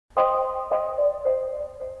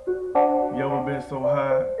flying so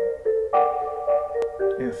high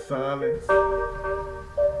in silence,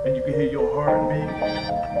 and you can hear your heartbeat.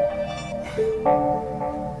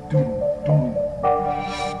 Doodle, doodle,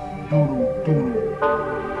 doodle, doodle.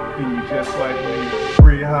 And you just like me,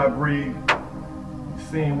 breathe how I breathe. You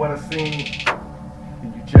seen what I seen,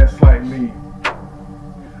 and you just like me.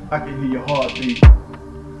 I can hear your heartbeat.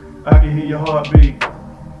 I can hear your heartbeat.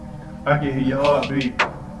 I can hear your heartbeat.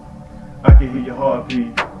 I can hear your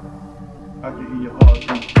heartbeat. I can hear your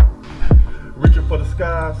heartbeat. Reaching for the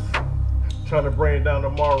skies, trying to bring down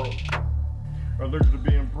tomorrow. Allergic to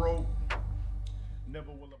being broke.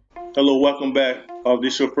 Never will I. Hello, welcome back. If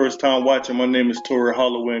this is your first time watching, my name is Torrey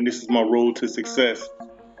Holloway, and this is my road to success.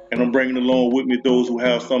 And I'm bringing along with me those who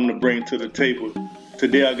have something to bring to the table.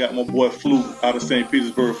 Today I got my boy Fluker out of St.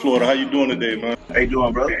 Petersburg, Florida. How you doing today, man? How you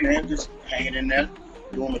doing, brother? Man, just hanging in there,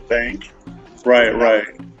 doing my thing. Right.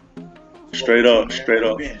 Straight up.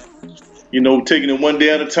 You know, taking it one day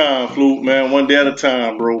at a time, Fluke, man. One day at a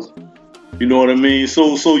time, bro. You know what I mean?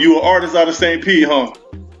 So you an artist out of St. Pete, huh?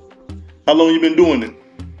 How long you been doing it?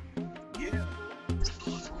 Yeah.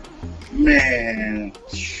 Man,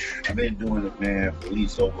 I've been doing it, man, for at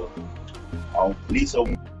least over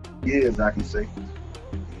years, I can say.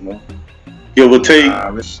 You know? Give or take. I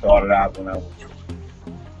really started out when I was,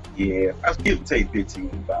 I still take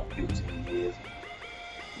about 15 years.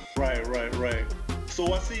 Right.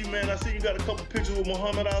 So I see you got a couple pictures with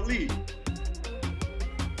Muhammad Ali.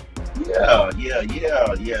 Yeah.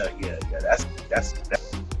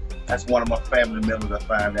 That's one of my family members. I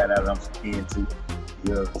find that out. I'm skin to.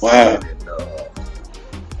 Yeah. Wow.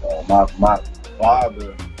 And, my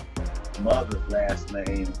mother's last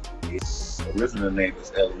name original name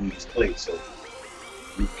is Eloise Clay. So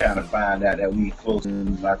we kind of find out that we closer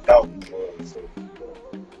than I thought we was. So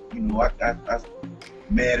you know, I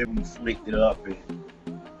met him, we flicked it up, and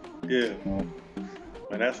yeah.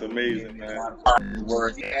 Man, that's amazing, man.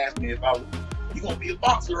 He asked me if you gonna be a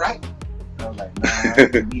boxer, right? I was like, nah, I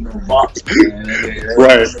don't be no boxer, man.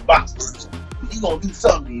 Right. You gonna do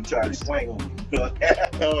something, you try to swing on me.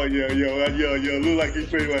 Oh yeah, look like you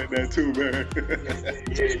train like that too, man.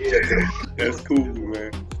 Yeah. That's cool,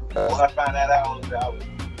 man. When I found that out,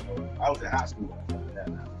 I was in high school when I found that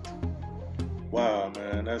out. Wow,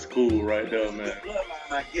 man, that's cool right there, man.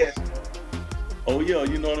 I guess. Oh yeah,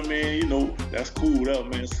 you know what I mean? You know, that's cool, that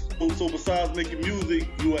man. So besides making music,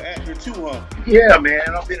 you an actor too, huh? Yeah, man.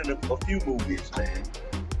 I've been in a few movies, man.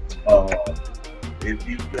 If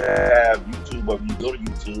you have YouTube, or if you go to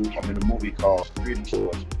YouTube, I'm in a movie called Pretty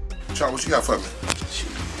Short. Sean, what you got for me?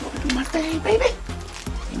 Shoot, I do my thing, baby.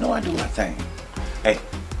 You know I do my thing. Hey,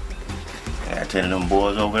 I tell them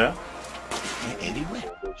boys over there. Anyway,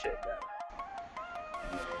 go check that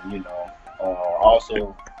out. And, you know,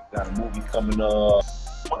 also got a movie coming up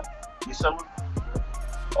this summer.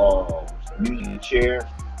 Music and Chair,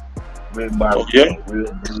 written by Real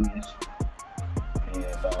Blues. And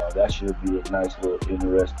that should be a nice little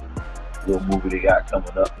interesting little movie they got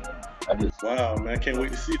coming up. And wow, man, I can't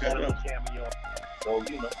wait to see that. Cameo. So,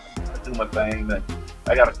 you know, I do my thing. Man.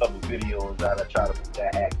 I got a couple videos that I try to put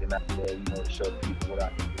that acting out there, you know, to show people what I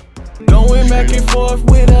can do. Going back and forth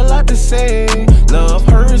with a lot to say. Love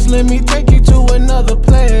hurts, let me take you to another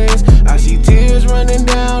place. I see tears running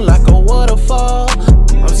down like a waterfall.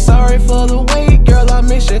 I'm sorry for the wait, girl, I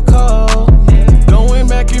miss your call. Going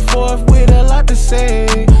back and forth with a lot to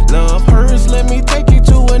say. Love hurts, let me take you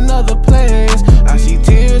to another place. I see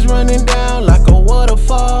tears running down like a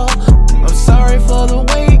waterfall. I'm sorry for the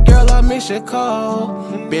wait, girl, I miss your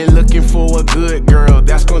call. Been looking for a good girl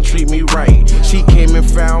that's gonna treat me right. She came and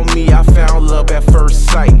found me, I found love at first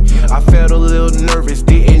sight. I felt a little nervous,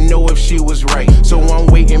 didn't know if she was right. So I'm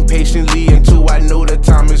waiting patiently until I know the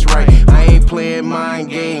time is right. I ain't playing mind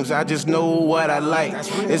games, I just know what I like.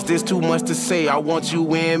 Is this too much to say? I want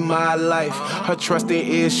you in my life. Her trusting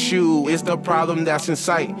issue is the problem that's in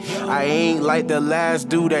sight. I ain't like the last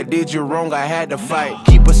dude that did you wrong, I had to fight.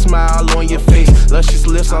 Keep a smile on your face, luscious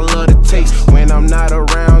lips I love to taste. When I'm not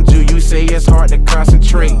around you, you say it's hard to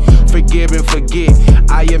concentrate. Forgive and forget,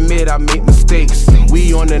 I admit I make mistakes.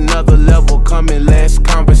 We on another level, come and let's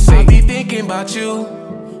conversate. I be thinking about you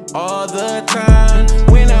all the time.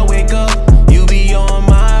 When I wake up, you be on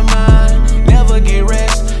my mind. Never get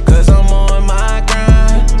rest, cause I'm on my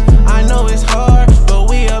grind. I know it's hard, but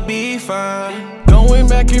we'll be fine. Going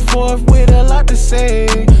back and forth with a lot to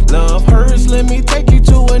say. Love hurts, let me take you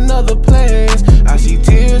to another place. I see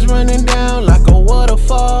tears running down like a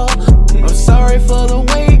waterfall. I'm sorry for the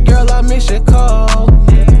wait, girl, I miss your call.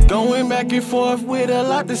 Going back and forth with a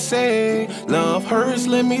lot to to say. Love hurts,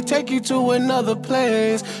 let me take you to another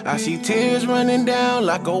place. I see tears running down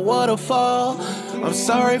like a waterfall. I'm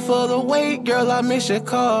sorry for the wait, girl, I miss your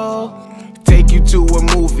call. Take you to a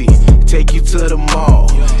movie, take you to the mall.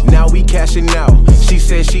 Now we cashing out, she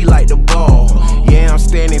said she like the ball. Yeah, I'm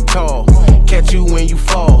standing tall, catch you when you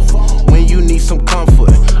fall. When you need some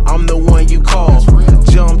comfort, I'm the one you call.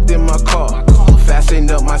 Jumped in my car,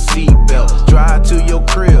 fastened up my seatbelt. Drive to your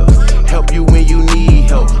crib, help you when you need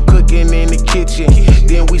help. Cooking in the kitchen,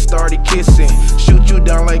 then we started kissing. Shoot you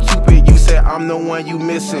down like Cupid, you said I'm the one you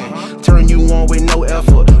missing. Turn you on with no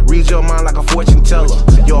effort, read your mind like a fortune teller.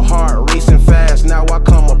 Your heart racing fast, now I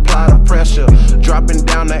come apply the pressure. Dropping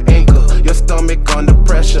down the anchor, your stomach under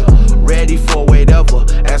pressure. Ready for whatever,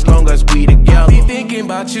 as long as we together. Be thinking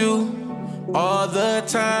about you all the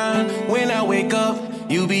time. When I wake up,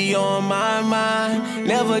 you be on my mind.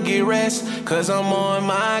 Never get rest, cause I'm on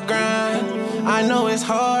my grind. I know it's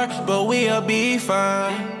hard, but we'll be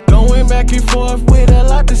fine. Going back and forth with a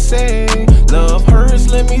lot to say. Love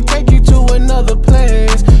hurts, let me take you to another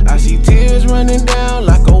place. I see tears running down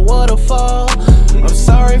like a waterfall. I'm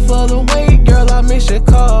sorry for the wait, girl, I miss your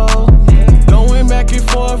call. Going back and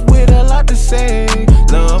forth with a lot to say.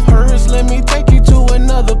 Love hurts, let me take you to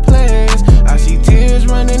another place. I see tears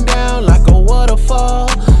running down like a waterfall.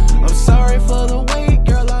 I'm sorry for the wait,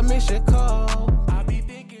 girl, I miss your call. I be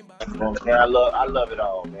thinking about Man, I love it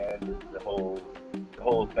all, man. The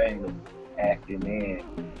whole thing of acting in.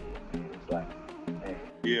 It's like, man.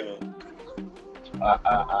 Yeah.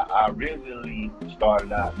 I originally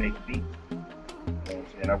started out making beats. You know what I'm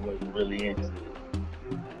saying? I wasn't really into it.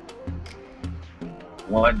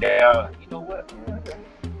 One day, you know what, man?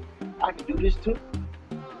 I can do this too.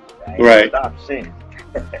 I ain't Right. Stop singing.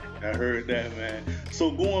 I heard that, man.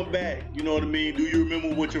 So going back, you know what I mean? Do you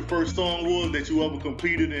remember what your first song was that you ever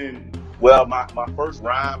completed in? Well, my first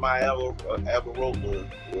rhyme I ever wrote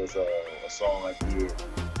was a song I did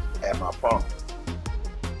at my prom.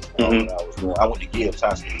 When I went to Gibbs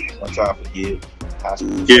High School. I'm trying to Gibbs High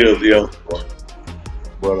School. Gibbs, yeah.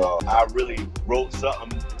 But I really wrote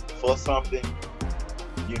something for something.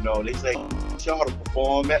 You know, they say y'all to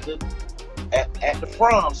perform at the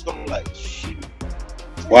prom. So I'm like, shoot.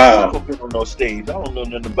 Wow. I don't been on no stage. I don't know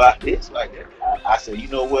nothing about this like that. I said, you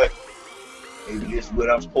know what? Maybe this is what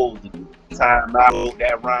I'm supposed to do. Time I wrote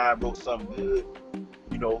that rhyme, wrote something good.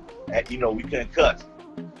 You know, we couldn't cuss.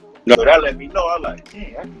 No. So that let me know. I'm like,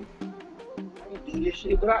 dang, I can do this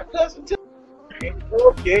shit without cussing too.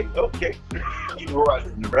 Okay. You know,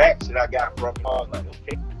 the raps that I got from him, I was like,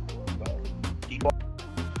 okay. Keep on.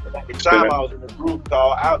 But at the time, I was in a group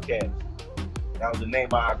called Outkast. That was the name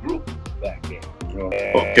of our group back then. You know,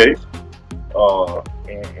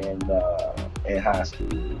 in high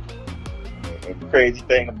school. And the crazy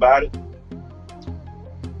thing about it,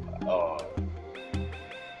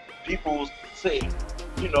 people say,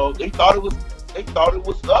 you know, they thought it was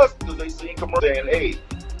us because they seen commercials saying,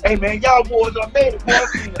 hey man, y'all boys done made it,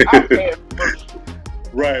 boys. Seen the Outkast commercial.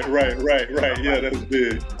 Right. Yeah, that's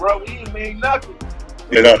big. Bro, we ain't made nothing.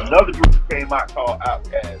 Yeah. Another group came out called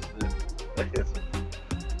Outkast.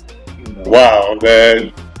 You know, Wow,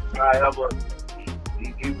 man. I ever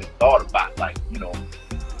even thought about, like, you know,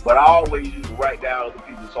 but I always used to write down other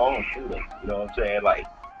people's songs too. You know what I'm saying? Like,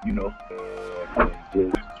 you know,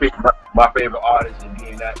 pick my favorite artist and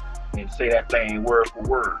being that and say that thing word for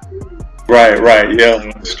word. Right, yeah.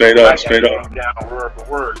 Straight up. Down word for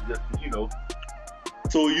word, just, you know.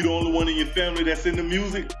 So you the only one in your family that's in the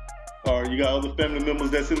music? Or you got other family members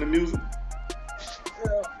that's in the music?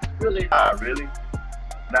 Really?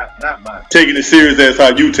 Not mine. Taking it serious, that's how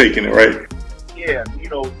you taking it, right? Yeah, you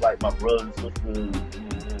know, like my brothers and sisters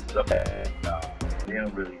and stuff like that. They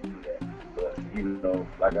don't really do that. But, you know,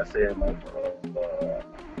 like I said, my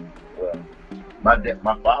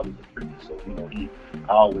father's a preacher, so, you know, he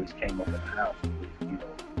always came up in the house with, you know,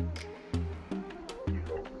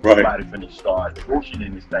 right. Somebody finna start devotion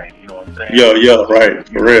in this thing, you know what I'm saying? Yeah, right,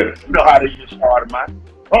 for real. You know how they just start them out?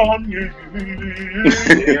 On you.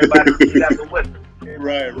 Everybody got the weapon.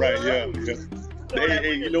 Right, yeah.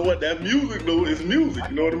 Hey, you know what? That music, though, is music.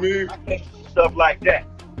 You know what I mean? Stuff like that.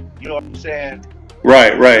 You know what I'm saying?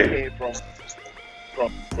 Right. From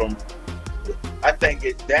I think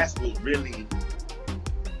that's what really,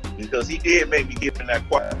 because he did make me get in that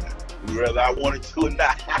choir, whether I wanted to or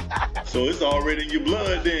not. So it's already in your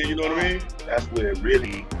blood then, you know what I mean? That's where it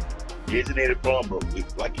really originated from, but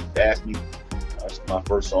like you asked me, that's my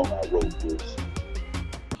first song I wrote was.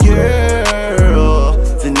 Girl,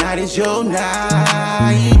 tonight is your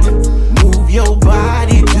night. Move your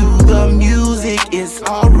body to the music, it's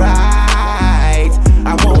alright.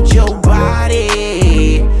 I want your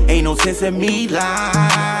body sense in me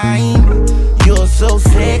lying. You're so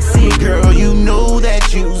sexy, girl, you know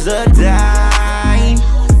that you's a dime.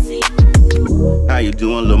 How you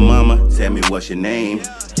doing, little mama? Tell me what's your name.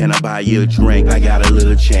 Can I buy you a drink? I got a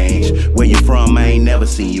little change. Where you from? I ain't never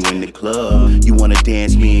seen you in the club. You wanna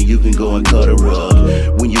dance me and you can go and cut a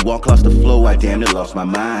rug. When you walk across the floor, I damn near lost my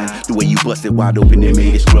mind. The way you busted wide open and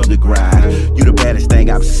made it scrub the grind. You the baddest thing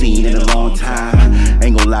I've seen in a long time.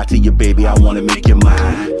 Ain't gonna lie to you, baby, I wanna make you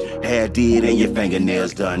mine. Hair did and your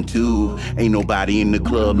fingernails done too. Ain't nobody in the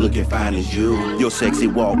club looking fine as you. Your sexy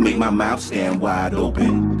walk make my mouth stand wide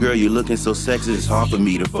open. Girl, you looking so sexy, it's hard for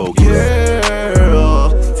me to focus.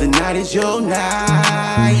 Girl, tonight is your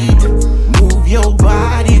night. Move your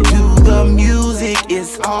body to the music,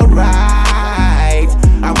 it's alright.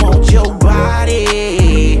 I want your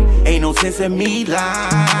body, ain't no sense in me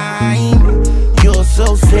lying. You're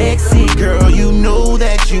so sexy, girl, you know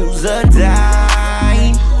that you's a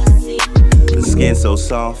dime. The skin so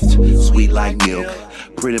soft, sweet like milk.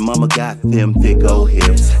 Pretty mama got them thick old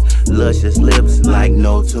hips. Luscious lips like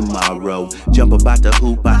no tomorrow. Jump about the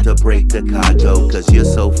hoop, about to break the condo. Cause you're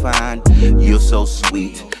so fine, you're so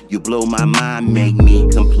sweet. You blow my mind, make me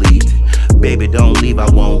complete. Baby, don't leave, I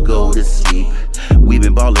won't go to sleep. We've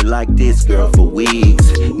been ballin' like this, girl, for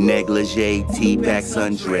weeks. Negligee, T-back,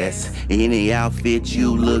 sundress. Any outfit,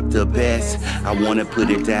 you look the best. I wanna put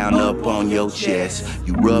it down up on your chest.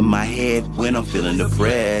 You rub my head when I'm feeling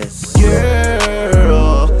depressed.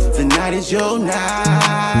 Girl, tonight is your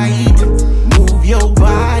night. Move your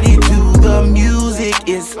body to the music,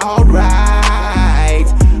 it's alright.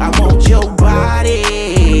 I want your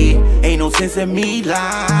body, ain't no sense in me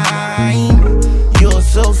lying. You're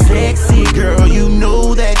so sexy, girl, you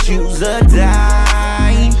know that you's a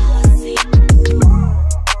dime.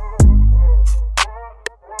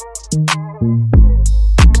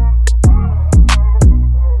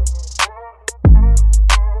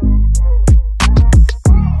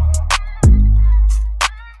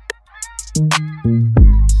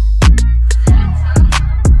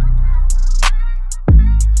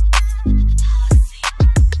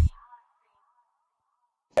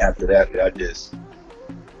 After that,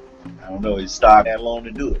 I don't know, it stopped that long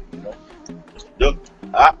to do it, you know.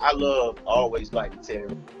 I love, always like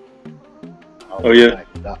Terry. Oh yeah.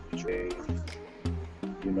 Like Dr. Dre.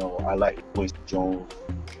 You know, I like Quincy Jones.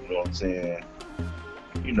 You know what I'm saying?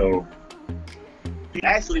 You know,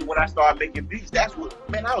 actually, when I started making beats, that's what,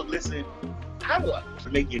 man, I was listening. I was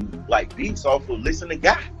making like beats off of Listen to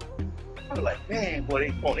God. I was like, man,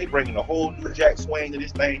 boy, they bringing a whole new jack swing to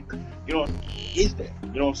this thing. You know, is that?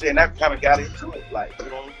 You know what I'm saying? That kind of got into it, like, you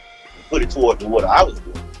know, put it towards what I was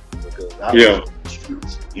doing, because I was in the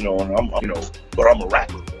streets, you know, and but I'm a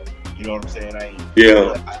rapper. You know what I'm saying? I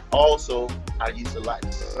used to like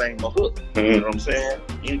to sing my hook. Mm-hmm. You know what I'm saying?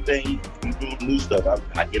 Anything you do new stuff,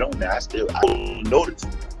 I get on there. I don't know the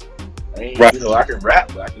truth. I ain't, you know, I can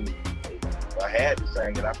rap, but if I had to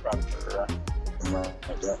sing it, I probably could rap.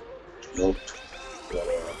 You know,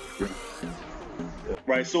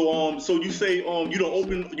 Right. So you say you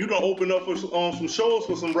don't open up for some shows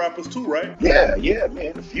for some rappers too, right? Yeah,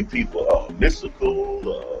 man. A few people. Mystical,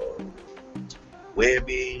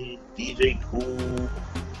 Webby, DJ Cool,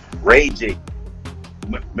 Ray J.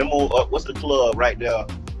 Remember what's the club right there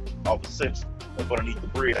off the Central, up underneath the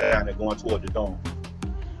bridge down there going toward the Dome?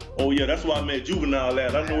 Oh yeah, that's why I met Juvenile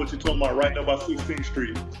at. I know what you're talking about, right there by 16th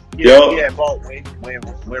Street. Yeah, bought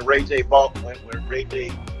when Ray J bought when Ray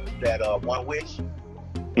J that One Wish.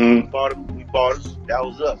 We bought him. That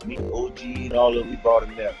was us. Me, OG, and all of them. We bought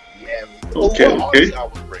him there. Yeah. Okay.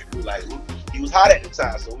 Like, he was hot at the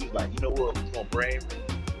time, so we was like, you know what, we're gonna bring him.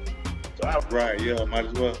 So might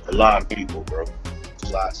as well. A lot of people, bro.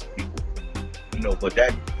 Lots of people. You know, but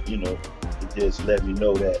that, you know, it just let me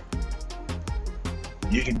know that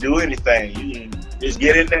you can do anything. You can just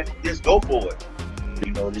get in there, just go for it.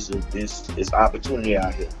 You know, this opportunity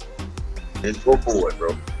out here. Just go for it,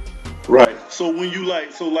 bro. Right. So when you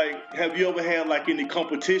have you ever had like any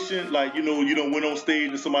competition? Like, you know, you don't went on stage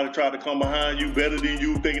and somebody tried to come behind you better than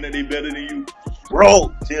you, thinking that they better than you?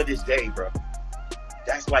 Bro, till this day, bro.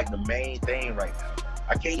 That's like the main thing right now.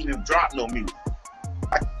 I can't even drop no music.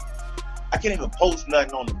 I can't even post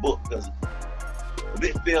nothing on the book because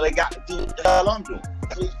they feel they got to do what the hell I'm doing.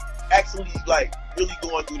 Actually, like, really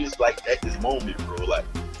going through this, like, at this moment, bro. Like,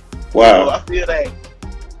 wow. You know, I feel like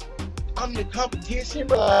I'm the competition,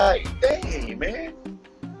 but like, dang, man.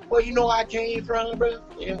 Well, you know where I came from, bro,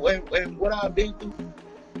 and what I've been through.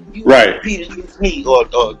 You compete against me or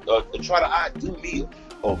try to outdo me.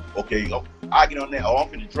 Oh, okay, I get on that. Oh, I'm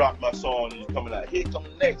finna drop my song and it's coming out. Here come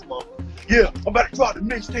the next month. Yeah, I'm about to drop the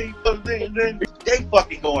mixtape. they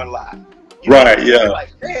fucking going live. Right, yeah.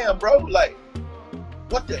 Like, damn, bro, like,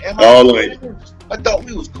 what the, I thought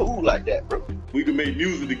we was cool like that, bro. We could make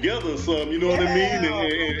music together or something, you know what I mean?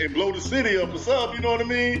 And blow the city up or something, you know what I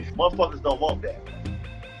mean? Motherfuckers don't want that.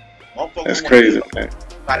 Motherfuckers That's crazy, man.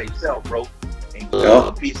 By themselves, bro. And go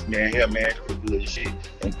a piece, man, here, man, for good shit.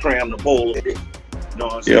 And cram the bowl of it. You know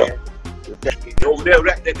what I'm saying? Over there,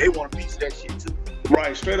 they want a piece of that shit too.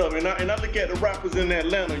 Right, straight up. And I look at the rappers in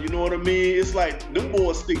Atlanta, you know what I mean? It's like, them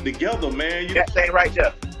boys stick together, man. That thing right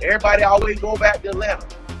there. Everybody always go back to Atlanta.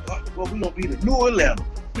 Well, we gonna be the new Atlanta.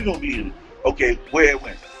 We gonna be the, okay, where it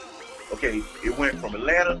went. Okay, it went from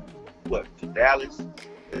Atlanta, what, to Dallas,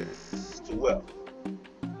 to what?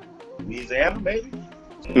 Louisiana, maybe?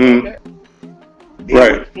 Like that. Then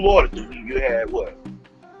Right. went to Florida, you had what?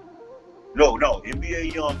 No,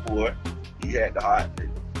 NBA Youngboy, you had the hot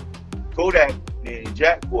Kodak and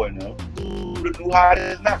Jack Boy now. The new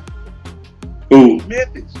hottest now. Ooh.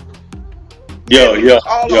 Memphis. Yeah.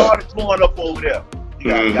 All the artists going up over there. You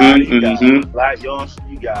got Gotti, you got Black Youngster,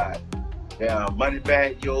 you got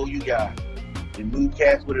Moneybag Yo, you got the new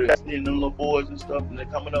cats with the them little boys and stuff, and they're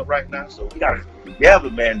coming up right now. So we got it together,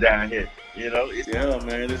 man, down here. You know? Yeah,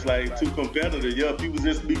 man, it's like too competitive. Yeah, people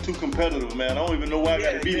just be too competitive, man. I don't even know why it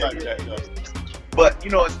gotta be like that, though. But, you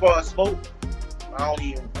know, as far as smoke, I don't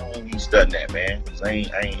even study that, man. Cause I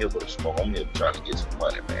ain't here for the smoke. I'm here trying to get some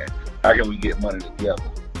money, man. How can we get money together?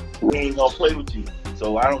 We ain't gonna play with you.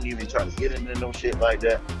 So I don't even try to get into no shit like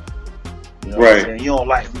that. You know what I'm saying? You don't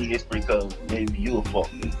like me, it's because maybe you'll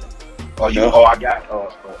fuck me. Or you, or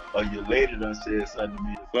your lady done said something to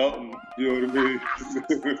me. Something, you know what I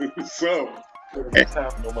mean? Something.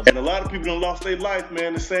 And a lot of people done lost their life,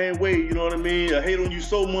 man, the same way, you know what I mean? I hate on you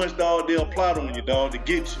so much, dog, they'll plot on you, dog, to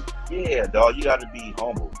get you. Yeah, dog, you gotta be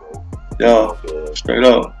humble, bro. Yeah, straight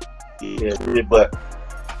up. But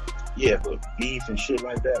beef and shit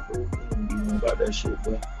like that, bro. You don't be knowing about that shit,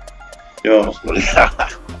 bro. Yeah.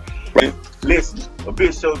 Listen, a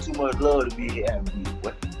bitch show too much love to be here having beef,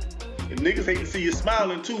 what? And niggas hate to see you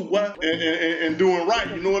smiling too, what? And doing right,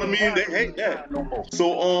 you know what I mean? They hate that.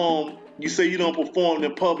 So, you say you don't perform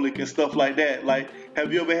in public and stuff like that. Like,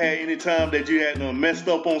 have you ever had any time that you had messed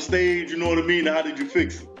up on stage, you know what I mean? How did you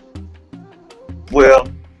fix it? Well,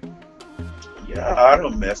 yeah, I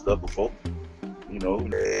done messed up before. You know,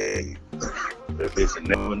 bitch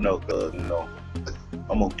never know, cause, you know,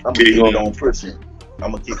 I'm gonna keep it on pushing.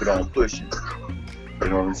 I'm gonna keep it on pushing. You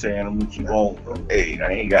know what I'm saying? I'm gonna keep on. Hey,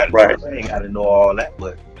 I ain't gotta know all that,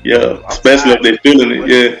 but yeah, especially if they feeling it,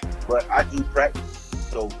 yeah. But I do practice,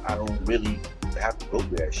 so I don't really have to go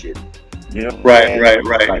through that shit. You know? Right.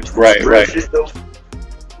 Shit, though,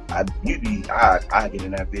 I get in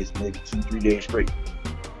that bitch maybe 2-3 days straight.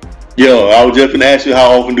 Yo, I was just gonna ask you,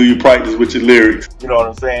 how often do you practice with your lyrics? You know what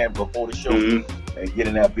I'm saying? Before the show, and get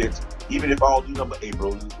in that bitch. Even if I don't do nothing, hey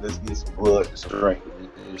bro, let's get some blood and some drink, and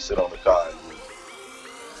just sit on the car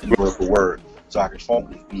and word for word, so I can phone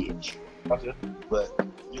this bitch. But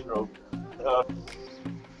you know,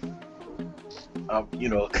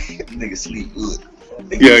 niggas sleep good.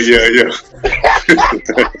 Yeah.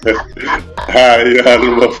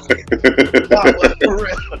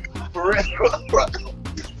 For real, bro.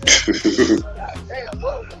 Damn,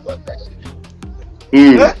 what that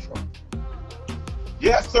shit?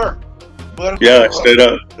 Yes, sir. Yeah, straight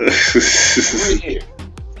up.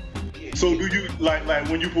 So do you like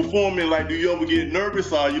when you performing, like, do you ever get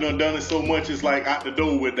nervous, or you done it so much it's like out the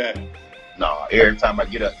door with that? No, every time I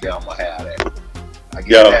get up there, I'm gonna have that. I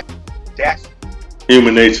get that. That's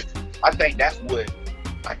human nature. I think that's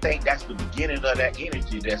the beginning of that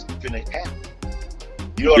energy that's gonna happen.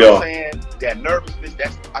 You know what I'm saying? That nervousness,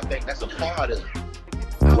 I think that's a part of it.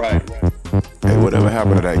 Right. Hey, whatever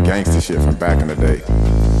happened to that gangster shit from back in the day?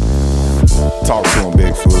 Talk to him,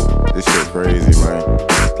 Bigfoot. This shit crazy, man.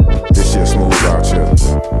 This shit smooth out here.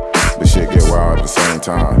 This shit get wild at the same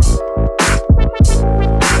time.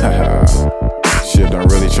 Shit done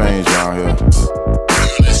really changed out here.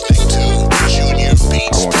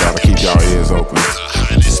 I want y'all to keep y'all ears open.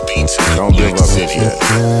 Don't give up this yet.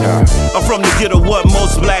 I'm from the ghetto, what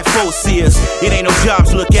most black folks is. It ain't no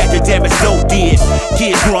jobs, look at the damage dope did.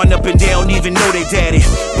 Kids growing up and they don't even know they daddy,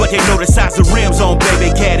 but they know the size of rims on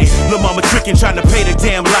baby caddy. Lil' mama tricking, trying to pay the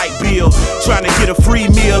damn light bill, trying to get a free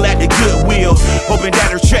meal at the Goodwill, hoping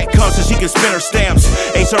that her check comes so she can spend her stamps.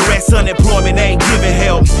 HRS unemployment ain't giving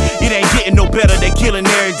help. It ain't getting no better, they killing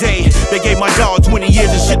every day. They gave my dog 20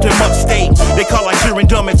 years and shipped him upstate. They call like cheering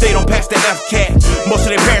dumb if they don't pass the F-cat. Most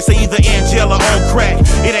of their parents are either Angela on crack.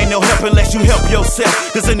 It It ain't no help unless you help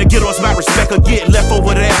yourself. Cause in the ghetto it's my respect or get left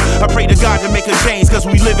over there. I pray to God to make a change cause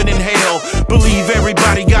we living in hell. Believe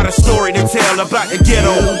everybody got a story to tell about the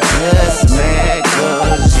ghetto. You just mad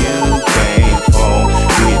cause you came home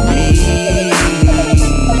with me.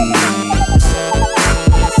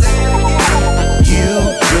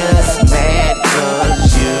 You just mad cause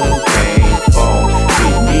you came home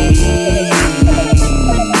with me.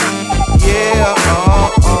 Yeah,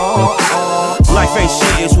 Life ain't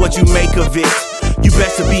shit, it's what you make of it. You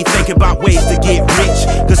best to be thinking about ways to get rich.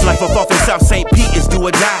 Cause life up off in South St. Pete is do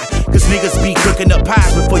or die. Cause niggas be cooking up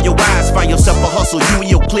pies before your eyes. Find yourself a hustle, you and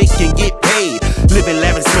your clique can get paid. Living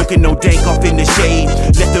lavish, smoking no dank off in the shade.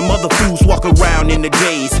 Let them other fools walk around in the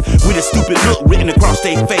days with a stupid look written across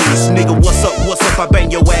their face. Nigga, what's up, I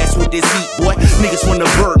bang your ass with this heat, boy. Niggas from the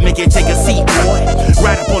bird, make it take a seat, boy.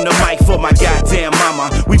 Right up on the mic for my goddamn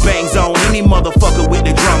mama. We bangs on any motherfucker with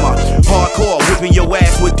the drama. Hardcore, whipping your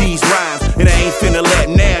ass with these rhymes. And I ain't finna let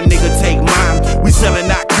now nigga take mine. We selling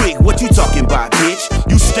out quick, what you talking about, bitch?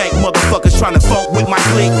 You stank motherfuckers trying to funk with my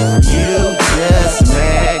clique. you just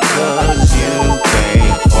mad cause you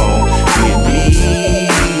came home with me.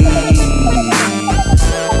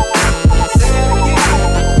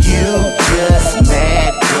 You just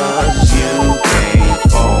mad cause you came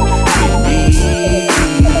home with me.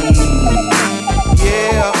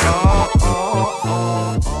 Yeah,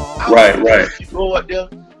 Right.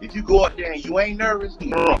 If you go up there and you ain't nervous,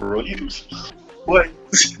 bro, but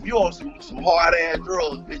if you on some hard ass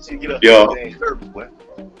drugs, bitch, you get up there and ain't nervous, boy.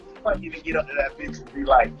 Why you even get up to that bitch and be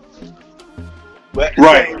like, but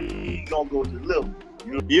right, you gonna go to the level.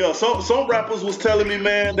 You know? Yeah, some rappers was telling me,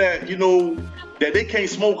 man, that that they can't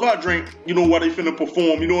smoke or drink, while they finna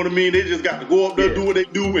perform. You know what I mean? They just got to go up there, do what they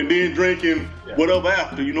do, and then drink and whatever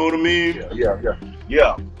after. You know what I mean?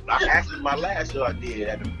 Yeah. Actually, my last show I did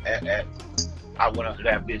I went up to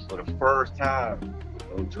that bitch for the first time.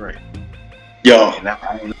 No drink. Yeah. And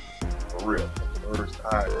I ain't for real. First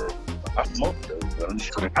time I smoked though. But I'm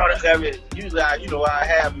just usually I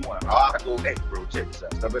have one. I go, hey bro, check this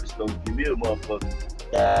out. I better go give me a motherfucker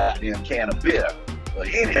damn can of beer or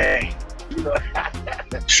anything. You did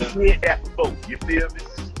that before. You feel me?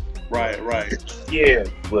 Right. Yeah,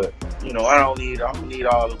 but I don't need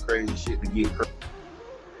all the crazy shit to get crazy.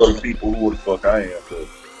 For the people who the fuck I am, cause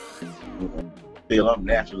feel I'm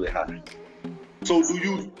naturally high. So do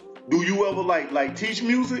you ever like teach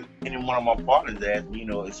music? And then one of my partners asked me,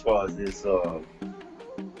 as far as this,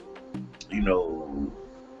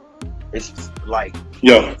 it's like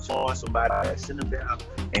showing somebody that sit them down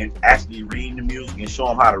and actually reading the music and show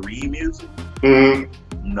them how to read music.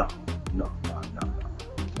 Mm-hmm. No.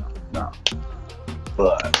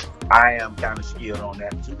 But I am kind of skilled on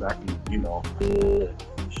that too. I can,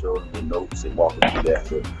 show them the notes and walk them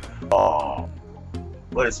through that.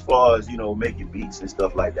 But as far as making beats and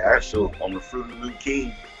stuff like that, I show on the Fruit Loop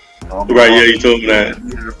King. You told me that.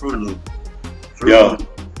 The Fruit Loop.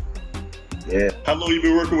 Yeah. How long you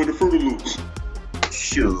been working with the Fruit Loops?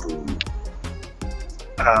 Shoot.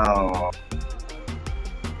 I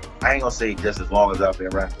ain't gonna say just as long as I've been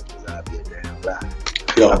rapping, because I'd be a damn lie.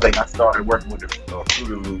 I think I started working with the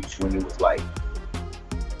Fruit Loops when it was like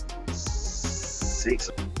 6.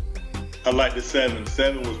 I like the 7.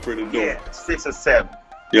 7 was pretty dope. Yeah, 6 or 7.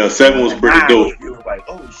 Yeah, 7 was pretty dope. It was like,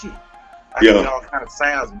 oh shit. I get all kind of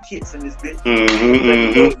sounds and kits in this bitch.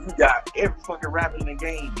 You got every fucking rapper in the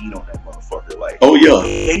game beat on that motherfucker. Like, oh yeah.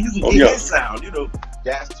 And you can get that sound,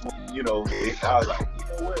 that's when, I was like,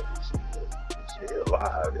 what? Shit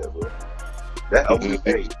live there, bro. That was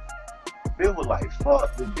hey. Bill was like,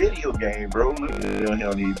 fuck the video game, bro. You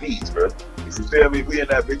don't need beats, bro. You feel me? We in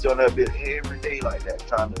that bitch on that bitch every day like that,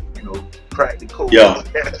 trying to, crack the code. Yeah.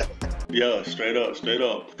 Yeah, straight up.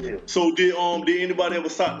 Yeah. So did anybody ever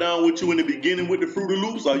sat down with you in the beginning with the Fruity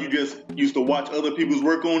Loops, or you just used to watch other people's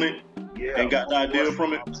work on it and got the idea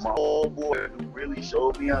from it? My old boy who really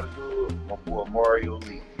showed me how to do it, my boy Mario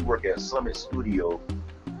Lee. He worked at Summit Studio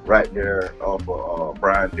right there off of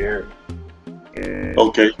Brian Derrick and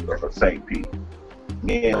St. Pete.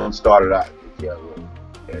 Me and him started out together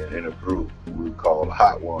in a group we called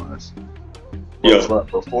Hot Ones. But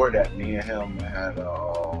before that, me and him had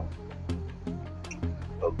a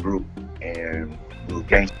group, and we were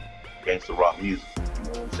gangster rock music. You know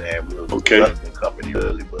what I'm saying? We were a production company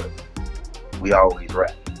really, but we always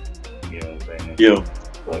rap. You know what I'm saying? Yeah.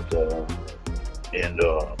 But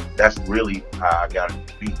that's really how I got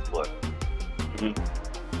into beat. But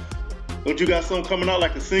don't you got something coming out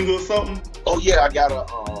like a single or something? Oh yeah, I got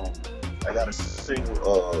a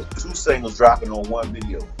single, 2 singles dropping on 1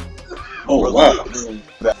 video. Oh wow!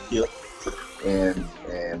 And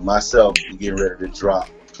myself getting ready to drop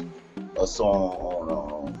a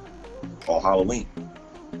song on Halloween.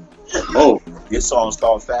 Oh, This song's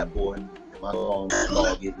called Fat Boy. My song is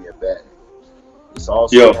called Get Me a Bad. It's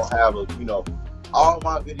also gonna have a, you know, all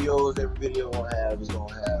my videos, every video gonna have is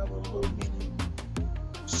gonna have a little mini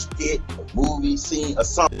skit, a movie scene, or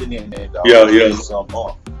something in there. Dog. Something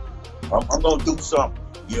off. I'm gonna do something.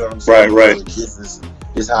 You know what I'm saying? Right. This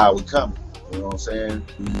is how we come. You know what I'm saying?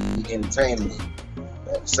 We entertaining.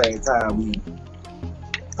 At the same time, we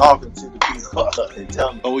talking to the people and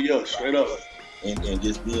telling them. Oh yeah, straight up. And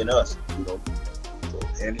just being us, you know. So,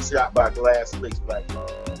 and it's shot by Glass Flicks, like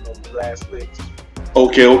Glass Flicks.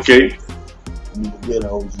 Okay. We the building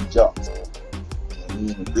OG Jocks.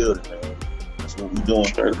 We in the building, man. That's what we doing.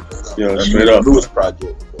 Straight up. Lewis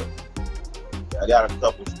project. But I got a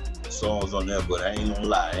couple songs on there, but I ain't gonna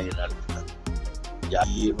lie, y'all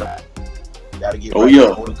get right. Gotta get right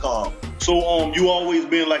on the calm. So you always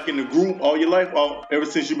been like in the group all your life, ever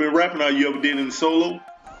since you've been rapping? Or you ever did any solo?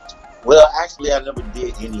 Well, actually, I never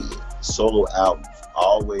did any solo albums. I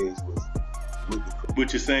always was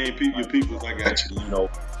with your same your people. I got you. You know,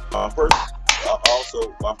 my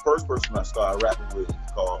first person I started rapping with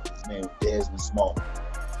his name was Desmond Small.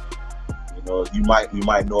 You know, you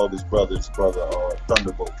might know of his brother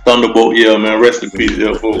Thunderbolt. Thunderbolt, yeah, man. Rest in peace,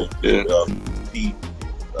 yeah.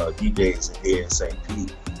 DJs in here in St.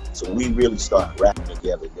 Pete. So we really started rapping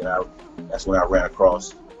together. Then that's when I ran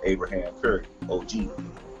across Abraham Curry, OG.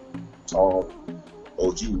 All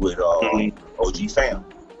OG with OG Fam.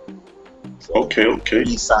 So okay.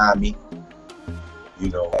 He signed me. You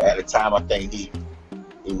know, at the time I think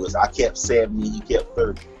I kept 70, he kept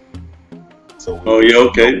 30. So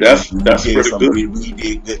that's pretty good. We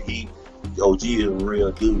did good. OG is a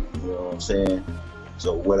real dude. You know what I'm saying?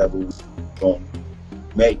 So whatever we gonna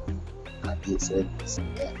make, I get said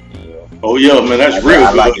that. You know? Oh yeah, man, that's real.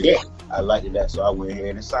 I liked that, so I went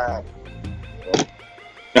ahead and signed it. You know?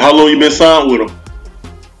 And how long you been signed with him?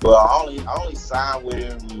 Well, I only signed with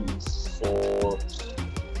him for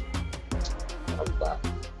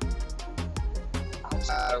I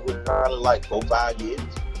signed with him probably like 4 or 5 years.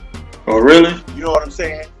 Oh really? You know what I'm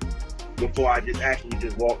saying? Before I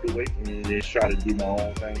just walked away and just tried to do my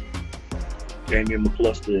own thing. Came in the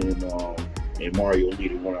cluster and Mario Lee,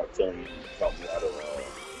 the one I was telling you something out of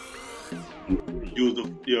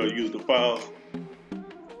use the files.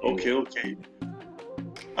 Okay.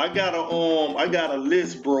 I got a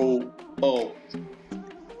list, bro, of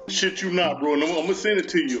shit you not, bro. And I'm gonna send it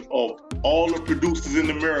to you of all the producers in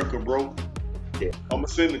America, bro. Yeah. I'm gonna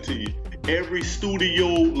send it to you. Every studio,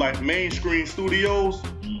 like mainstream studios,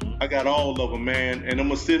 I got all of them, man. And I'm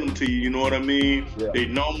gonna send them to you, you know what I mean? Yeah. They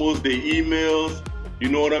numbers, they emails, you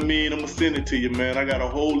know what I mean? I'm gonna send it to you, man. I got a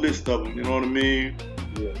whole list of them, you know what I mean?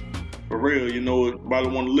 Yeah. For real, you know,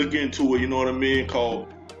 probably want to look into it, you know what I mean?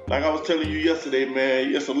 Like I was telling you yesterday,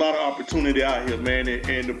 man, it's a lot of opportunity out here, man.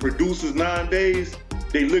 And the producers nowadays,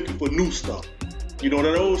 they looking for new stuff. You know,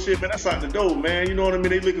 that old shit, man, that's out the door, man. You know what I mean?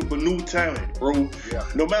 They looking for new talent, bro. Yeah.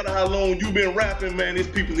 No matter how long you been rapping, man, these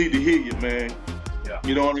people need to hear you, man. Yeah.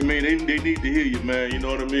 You know what I mean? They need to hear you, man. You know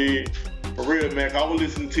what I mean? For real, man. I was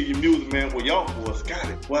listening to your music, man. Well, y'all boys got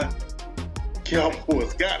it, what? Y'all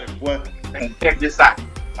boys got it, what? And check this out.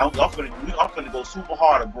 I'm finna go super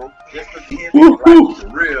harder, bro. Just for the hear me, like, for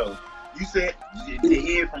real. You said to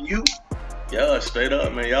hear from you? Yeah, straight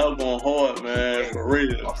up, man. Y'all going hard, man. For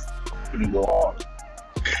real. I'm finna go hard.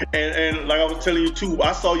 And like I was telling you too,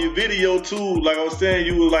 I saw your video too. Like I was saying,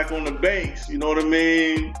 you was like on the banks, you know what I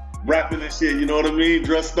mean? Rapping and shit, you know what I mean?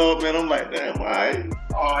 Dressed up, man. I'm like, damn, all right.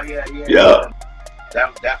 Oh yeah.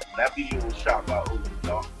 That video was shot by OG,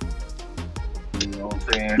 dog. You know what I'm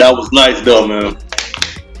saying? That was nice though, man.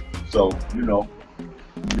 So, you know,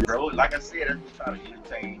 bro, like I said, I'm just trying to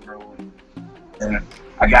entertain, bro. And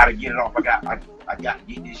I gotta get it off. I got to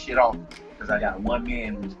get this shit off because I got one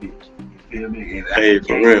man in this bitch. You feel me? And hey,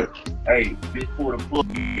 for real. Hey, bitch, for the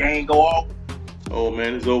plug, you ain't go off. Oh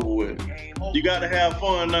man, it's over with. You gotta have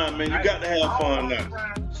fun now, man. You got to have fun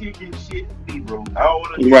now. Chicken shit to me, bro. I don't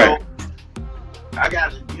wanna, right. I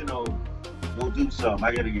gotta, go do something.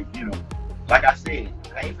 I gotta get, like I said,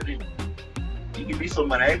 I ain't finna. You give me some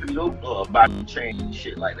money, I ain't finna go buy some chain and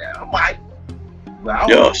shit like that. I might, but I don't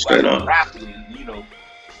know straight up.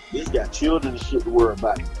 This got children and shit to worry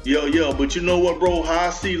about. Yeah, but you know what, bro? How I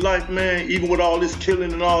see life, man, even with all this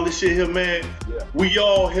killing and all this shit here, man, we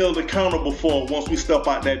all held accountable for it once we step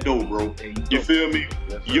out that door, bro. You feel me?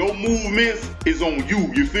 Your movements is on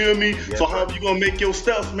you feel me? So how you gonna make your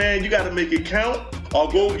steps, man? You gotta make it count. Or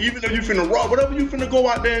go, even if you finna rock, whatever you finna go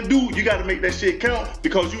out there and do, you gotta make that shit count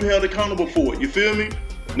because you held accountable for it. You feel me?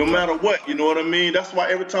 No matter what, you know what I mean? That's why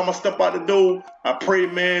every time I step out the door, I pray,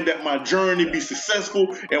 man, that my journey be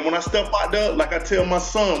successful. And when I step out there, like I tell my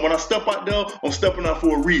son, when I step out there, I'm stepping out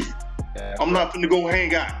for a reason. I'm not finna go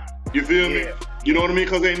hang out. You feel me? You know what I mean?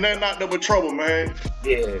 Because ain't nothing out there but trouble, man.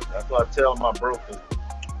 Yeah, that's what I tell my bro.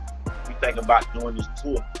 We think about doing this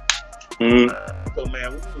tour. So,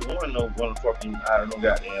 man, we want to know one fucking, I don't know,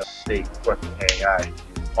 goddamn state fucking hang out and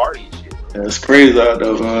party and shit. That's crazy out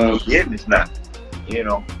there, man. Business now. You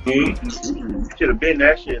know, we should have been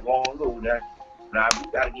that shit long ago. Now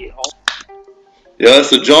we gotta get home. Yeah,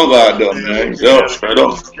 it's a jungle out there, man. Yeah, straight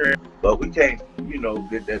up. But we can't, you know,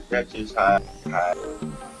 that's just how.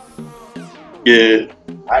 Yeah.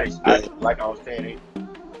 I just, like I was saying,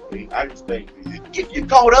 I just think if you're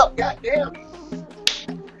caught up, goddamn,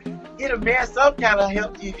 get a man some kind of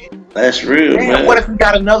help. That's real, man. What if you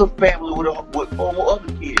got another family with 4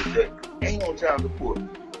 other kids that ain't on child support?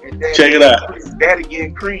 Check it out. Daddy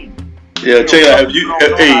getting cream. Yeah, check it out. If you,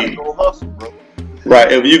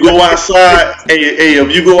 right, if you go outside,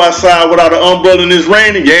 if you go outside without an umbrella and it's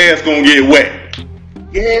raining, your ass gonna get wet.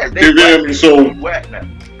 Yeah, you feel me? So, wet now.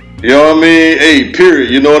 You know what I mean? Hey, period.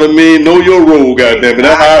 You know what I mean? Know your role, goddamn it.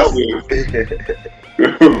 That's how I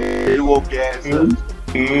feel. You woke your ass up.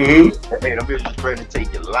 Hey, them bitches ready to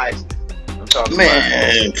take your license. I'm talking about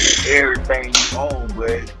everything you own,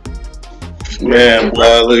 boy. Man,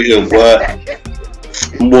 boy, look here, boy.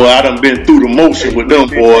 Boy, I done been through the motion with them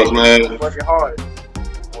boys, man. Working hard.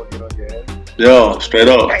 Yeah, straight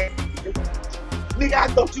up. Nigga, I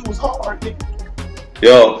thought you was hard, nigga.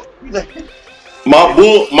 Yo. My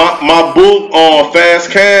book on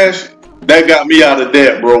Fast Cash, that got me out of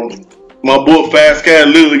debt, bro. My book Fast Cash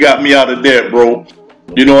literally got me out of debt, bro.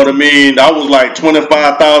 You know what I mean? I was like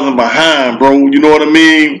 25,000 behind, bro. You know what I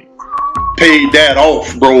mean? Paid that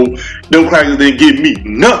off, bro. Them crackers didn't give me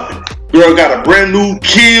nothing. Girl got a brand new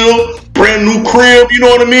kill, brand new crib, you know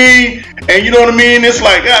what I mean? And you know what I mean? It's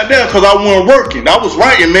like, goddamn, because I wasn't working. I was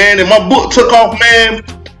writing, man, and my book took off, man.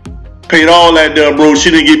 Paid all that there, bro. She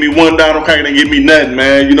didn't give me $1. Cracker didn't give me nothing,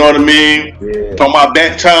 man. You know what I mean? Yeah. Talking about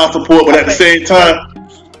back child support, but at the same time.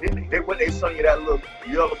 When they sung you that little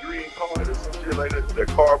yellow green card or some shit like that, that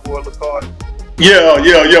cardboard little card. Yeah,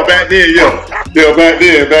 back then, yeah. Yeah, back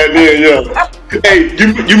then, yeah. Hey, you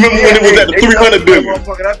remember when it was at the 300 billion?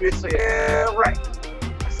 I been saying, yeah, right.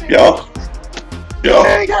 Yeah.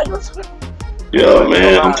 Yeah,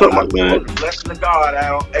 man. I'm talking about, man. Blessing the God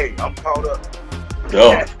out. Hey, I'm caught up.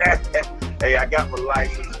 Yeah. Hey, I got my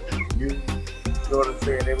license. You know what I'm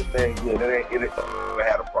saying? Everything good. It ain't never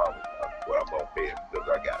had a problem. Well, I'm gonna pay it because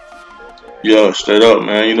I got it. You know what I'm saying? Yeah, straight up,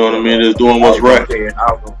 man. You know what I mean? Just doing what's right.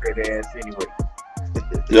 I was gonna pay the ass anyway.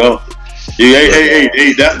 Yeah.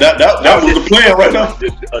 Hey, that was the plan right now.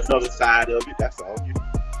 Another side of it, that's all.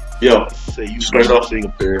 Yeah. Say you straight up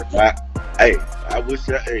single parent. Hey, I wish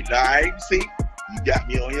I ain't see. You got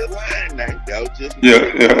me on your line now. That was just Yeah.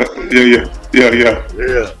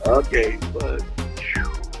 Okay, but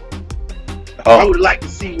I would like to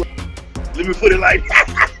see what. Let me put it like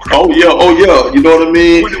that. Oh yeah. You know what I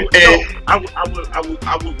mean?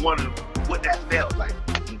 I would wonder what that felt like.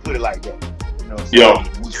 You put it like that. You know, so yeah.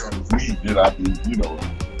 Me that I be, you know,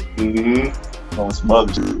 on some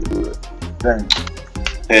other shit.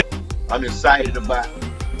 I'm excited about,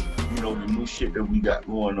 you know, the new shit that we got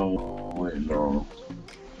going on, and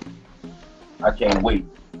I can't wait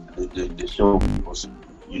to show people,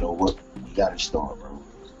 you know, what we got in store, bro.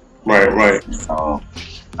 Right.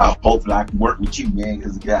 Hopefully I can work with you, man,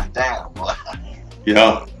 because goddamn, boy.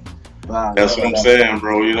 Yeah. That's what I'm saying,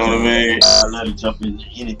 bro. You know what I mean? I let you jump into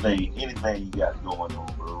anything you got going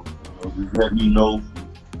on, bro. Just let me know.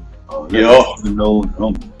 Let me know.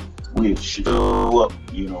 We'll show up,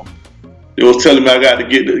 you know. It was telling me I got to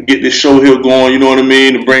get this show here going, you know what I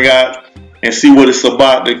mean, to bring out and see what it's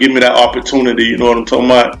about, to give me that opportunity, you know what I'm talking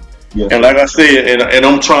about? Yeah. And like I said, and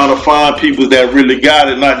I'm trying to find people that really got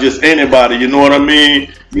it, not just anybody, you know what I mean?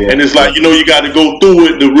 Yeah. And it's like, you know, you got to go through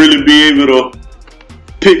it to really be able to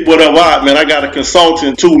pick whatever out, man. I got a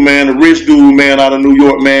consultant too, man, a rich dude, man, out of New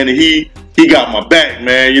York, man, and he got my back,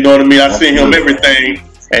 man, you know what I mean? I sent him everything,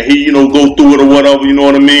 and he, you know, go through it or whatever, you know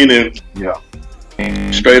what I mean?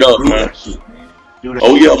 And straight up, man.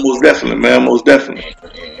 Oh yeah, most definitely, man, most definitely.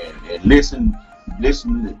 And listen,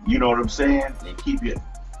 you know what I'm saying? And keep it,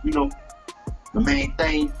 you know, the main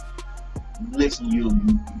thing, you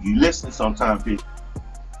listen sometimes, people.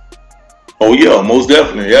 Oh yeah, most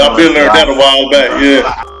definitely. Yeah, I've been learned that a while back. Yeah.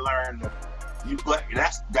 I learned but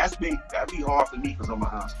that'd be hard for me because I'm a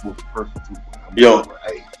high-spoken person too. Yo.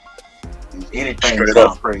 Hey, anything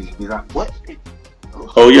sounds crazy. Be like, what?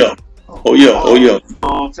 Oh yeah. You know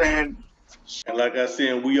what I'm saying? And like I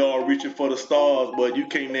said, we all reaching for the stars, but you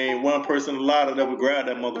can't name one person alive that ever grabbed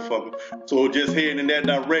that motherfucker. So just heading in that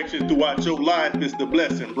direction throughout your life is the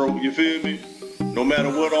blessing, bro. You feel me? No matter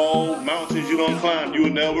what all mountains you don't climb, you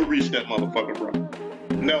will never reach that motherfucker, bro.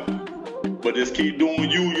 Never. But just keep doing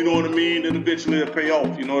you know what I mean? Then eventually it'll pay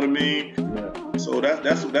off, you know what I mean? Yeah. So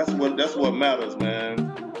that's what matters,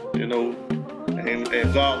 man. You know, and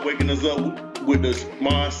God waking us up with this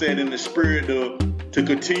mindset and the spirit to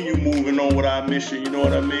continue moving on with our mission, you know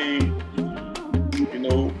what I mean? You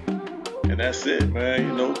know, and that's it, man,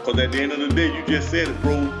 you know, because at the end of the day, you just said it,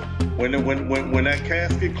 bro. When that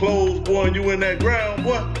casket closed, boy, and you in that ground,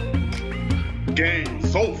 boy,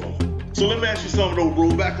 game's over. So let me ask you something though,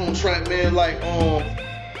 bro. Back on track, man. Like,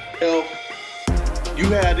 if you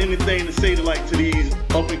had anything to say to these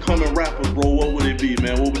up and coming rappers, bro, what would it be,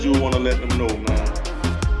 man? What would you want to let them know, man?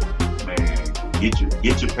 Man,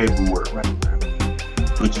 get your paperwork right, man.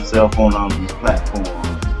 Put yourself on all these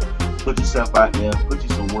platforms. Put yourself out there. Put you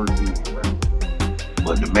some work in, man.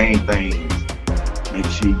 But the main thing is make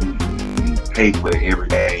sure you pay for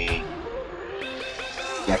everything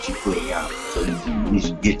that you putting out, so you can at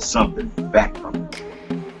least get something back from it.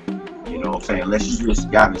 You know what I'm saying? Unless you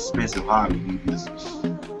just got an expensive hobby,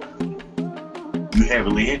 you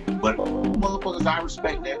heavily in. But motherfuckers, I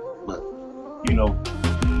respect that. But you know,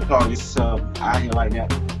 you call this out here like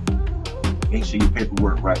that, make sure your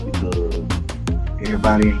paperwork right, because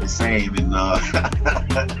everybody ain't the same. And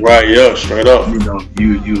right, yeah, straight up. You know,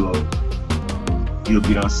 you'll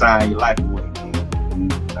be done sign your life away, man.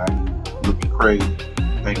 Now you looking crazy.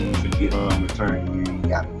 Thinking you should get on return, you ain't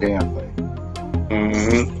got a damn thing.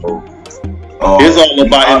 Mm-hmm. So, it's all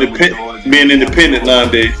about being independent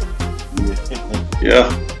nowadays. Yeah.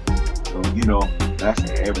 So, you know, that's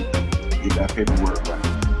everything. Get that paperwork right.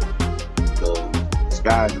 So, the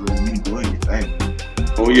sky's the limit. You do anything.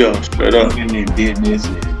 Oh, yeah, straight up. Even in business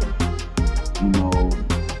and, you know,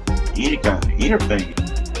 any kind of anything.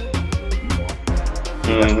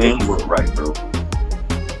 You know, that's paperwork right, bro.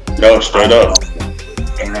 Yeah, straight up.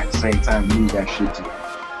 And at the same time, you need that shit to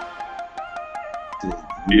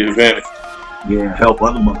be advantage. Yeah, help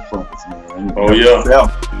other motherfuckers, man. Oh, yeah.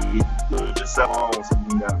 Yourself on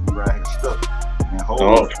something, you gotta be right here stuck. Man,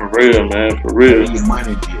 oh, for real, man, for real. Save your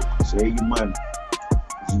money, kid. Save your money.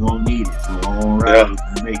 You're gonna need it. So on right, you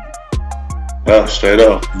can make it. Yeah, straight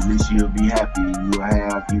up. At least you'll be happy. You'll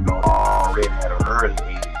have, you know, already at an early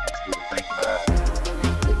age instead of thinking about it.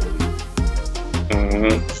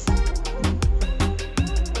 Mm-hmm.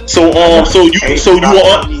 So you are.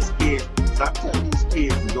 Stop telling these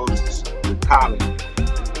kids to go to college.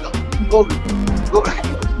 Go to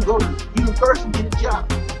university, get a job.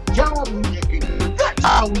 Job, get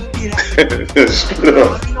out.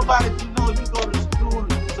 Ain't nobody, you know, you go to school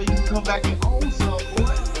so you can come back and own some,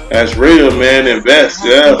 boy. That's real, man. Invest,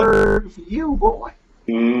 yeah. For you, boy.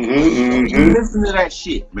 Mm-hmm. Listen to that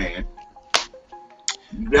shit, man.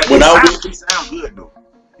 That sound good though.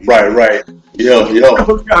 Right. Yo.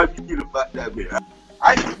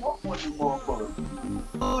 I just want one of you motherfuckers.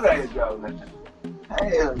 Oh, that y'all, man.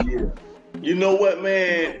 Hell yeah. You know what,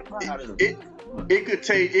 man? It could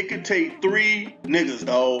take 3 niggas,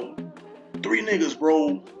 dog. 3 niggas,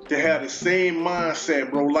 bro, to have the same mindset,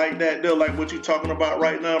 bro, like that, though, like what you talking about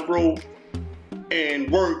right now, bro. And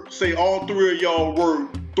work, say all 3 of y'all work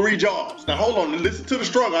 3 jobs. Now hold on, listen to the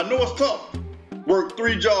struggle. I know it's tough. Work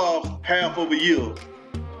 3 jobs half of a year.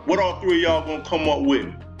 What all 3 of y'all gonna come up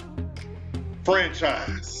with?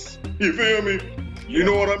 Franchise. You feel me? You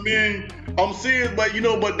know what I mean? I'm serious, but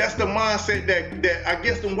that's the mindset that I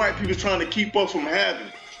guess them white people trying to keep us from having.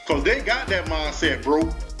 Cause they got that mindset, bro.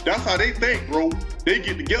 That's how they think, bro. They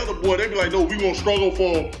get together, boy, they be like, no, we gonna struggle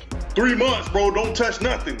for 3 months, bro. Don't touch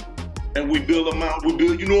nothing. And we build them out,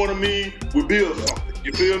 you know what I mean? We build something,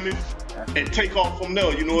 you feel me? And take off from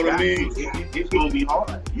there, you know what I mean? It's gonna be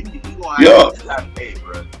hard. You gonna have to pay,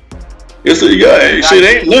 bro. Shit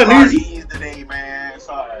ain't nothing easy. Today, man.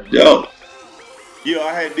 Sorry. Yo. Yeah,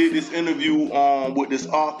 I had did this interview with this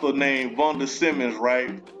author named Vonda Simmons,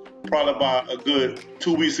 right? Probably about a good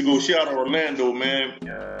 2 weeks ago. She out of Orlando, man.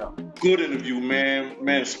 Yeah. Good interview, man.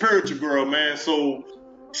 Man, spiritual girl, man. So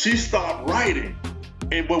she stopped writing.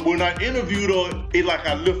 But when I interviewed her, it like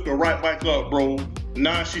I lifted her right back up, bro.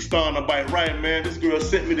 Now she's starting to bite right, man. This girl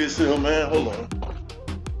sent me this here, man. Hold on.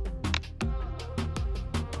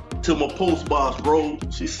 To my post box, bro.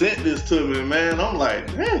 She sent this to me, man. I'm like,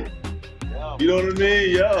 hey. You know what I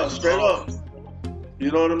mean? Yeah, straight up.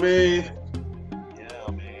 You know what I mean?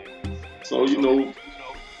 Yeah, man. So, you know.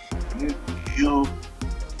 You're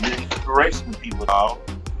inspiration to people, dog.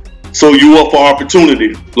 So you up for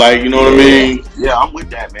opportunity. Like, you know what I mean? Yeah, I'm with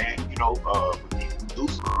that, man. You know,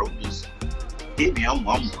 producer, bro, just hit me.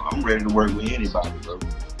 I'm ready to work with anybody, bro.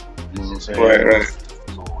 You know what I'm saying? Right.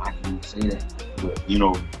 So I can say that. But, you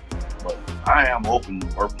know, but I am open to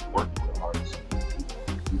working with artists.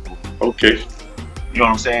 People. Okay. You know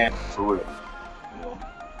what I'm saying? For real. You know?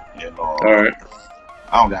 And, all right.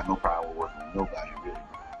 I don't got no problem with working with nobody, really.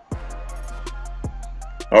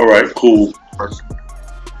 All right, cool. Personally.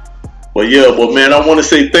 Well, yeah, but man, I want to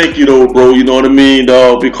say thank you though, bro. You know what I mean,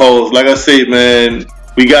 dog? Because like I say, man,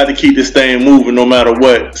 we got to keep this thing moving no matter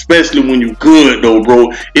what. Especially when you good though,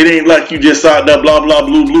 bro. It ain't like you just out there blah blah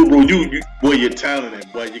blue blue, bro. You boy, you're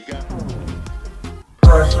talented, boy. You got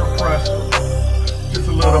pressure. Just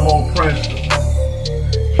a little more pressure.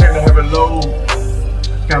 Can't have it low.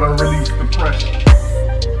 Gotta release the pressure.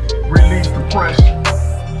 Release the pressure.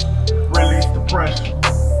 Release the pressure.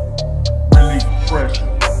 Release the pressure.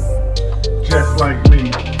 Just like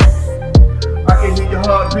me. I can hear your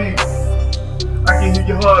heartbeat. I can hear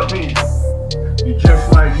your heartbeat. You're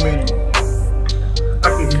just like me. I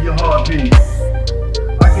can hear your heartbeat.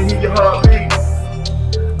 I can hear your heartbeat.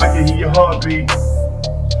 I can hear your heartbeat.